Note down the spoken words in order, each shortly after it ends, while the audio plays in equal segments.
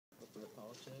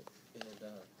check, and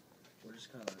we're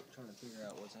just kind of trying to figure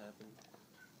out what's happened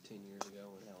 10 years ago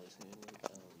and how it's handled.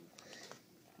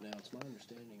 Now, it's my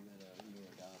understanding that you were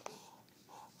adopted.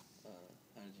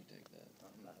 How did you take that?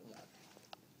 I'm not adopted.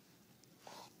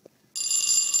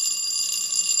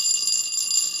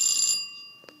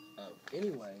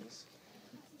 Anyways,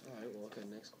 alright, well, okay,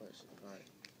 next question.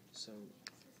 Alright, so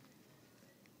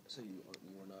you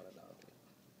were not adopted.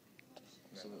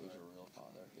 So it was your real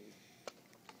father who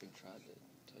tried to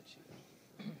touch you.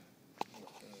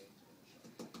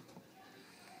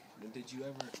 Did you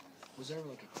ever, was there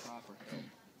ever like a cry for help?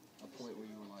 A point where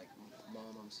you were like,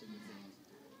 Mom, I'm sick of being.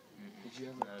 Did you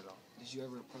ever? Not at all. Did you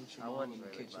ever approach your I mom wasn't in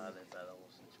the really kitchen? bothered by the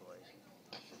whole situation.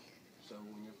 So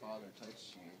when your father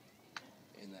touched you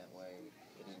in that way,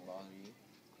 it didn't bother you?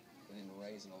 It didn't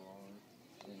raise an alarm?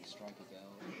 It didn't strike a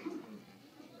bell?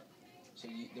 So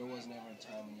there was never a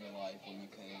time in your life when you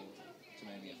came to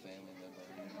maybe a family member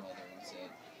or your brother and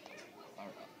said,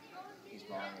 he's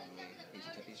bothering me,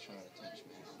 he's trying to touch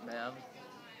me? Man,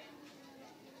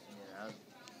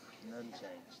 nothing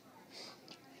changed.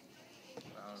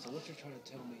 So what you're trying to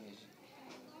tell me is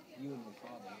you and your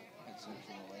father had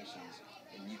sexual relations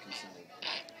and you consented.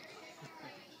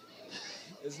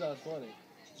 It's not funny.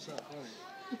 It's not funny.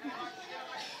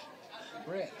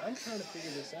 Brett, I'm trying to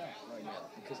figure this out right now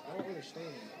because I don't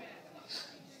understand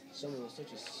someone with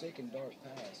such a sick and dark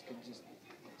past could just...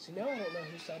 See, now I don't know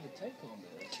whose side to take on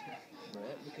this,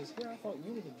 Brett, because here I thought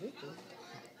you were the victim.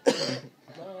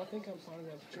 Now I think I'm finding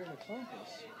out that you're an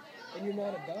accomplice. And you're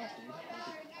not adopted.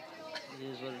 It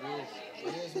is what it is.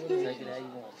 It is what it is. Take it how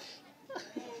you want.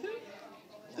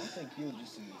 I think you were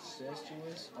just an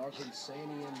incestuous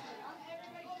Arkansanian.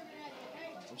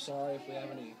 I'm sorry if we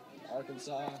have any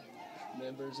Arkansas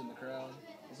members in the crowd.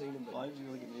 Why did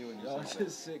you look at me when you y'all said that?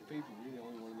 just sick people. You're the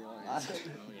only one in the audience. Oh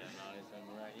yeah, no, it's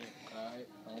right here. Alright.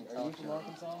 Are you from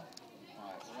Arkansas? Alright,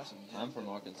 well, that's some I'm from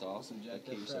Arkansas. That's some jacked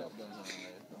up crap goes on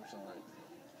there. I'm sorry.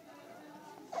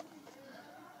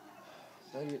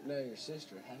 Now your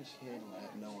sister, how did she handle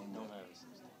that? No one. Don't have a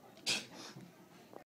sister.